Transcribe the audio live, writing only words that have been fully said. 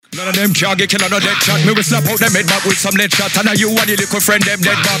None of them can't get killed on a dead shot. Me will slap out them head back with some lead shot. And now you and your little friend them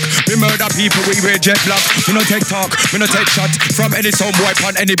dead back. We murder people, we wear jet black. We no take talk, we no take shot. From any sound boy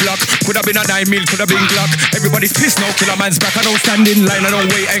on any block. Could have been a 9 mil, could have been Glock. Everybody's pissed now, Killer man's back. I don't stand in line, I don't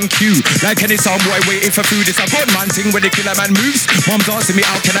wait and queue. Like any sound boy waiting for food. It's a good man thing when the Killer man moves. Mom's asking me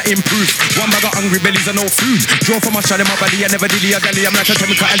how can I improve. One bag of hungry bellies and no food. Draw from my shot in my belly, I never dilly a galley. I'm like a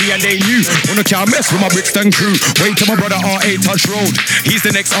chemical alley and they knew. Wanna can't mess with my Brixton crew. Wait till my brother R8 touch road. He's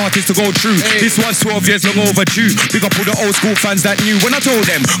the next artist to go through. This one's 12 years long overdue. Big up all the old school fans that knew. When I told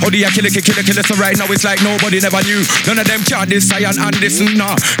them, oh the killer, so right now it's like nobody never knew. None of them can't this Sian and this,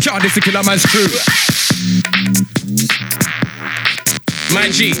 nah. Can't this the Killer man's crew. My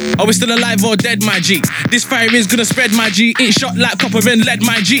G, are we still alive or dead, my G? This fire is gonna spread, my G. Ain't shot like copper and lead,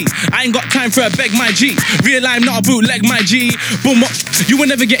 my G. I ain't got time for a beg, my G. Real I'm not a bootleg, my G. Boom up, you were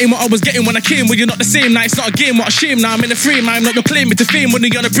never getting what I was getting when I came. Well, you're not the same, now it's not a game, what a shame. Now I'm in the frame, I'm not your claim, it's a fame. When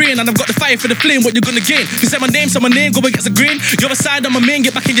you're on the brain and I've got the fire for the flame, what you gonna gain? You say my name, go against the grain. You're a side, I'm a main,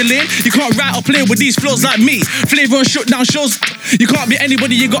 get back in your lane. You can't write or play with these flows like me. Flavor and shut down shows. You can't be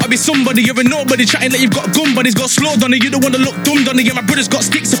anybody, you gotta be somebody. You're a nobody, chatting like you've got gun buddies. Got slowed on it, you don't wanna look dumb on it. Yeah, my brother's got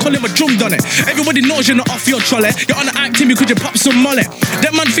sticks, so call him a drum on it. Everybody knows you're not off your trolley. You're on the acting, you could you pop some mullet.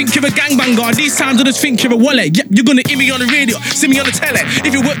 That man think you're a gangbanger. These times I just think you're a wallet. Yep, you're gonna hear me on the radio, see me on the telly.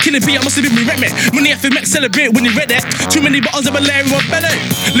 If you work Killa B, I must have been me. Money FMX, celebrate when you're ready. Too many bottles of malaria in my belly.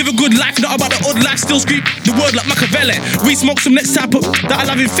 Live a good life, not about the old life. Still scream the word like Machiavelli. We smoke some next type of that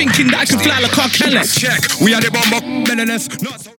I'll have him thinking that I can fly like R. Kelly. Check, we are the bomb, not so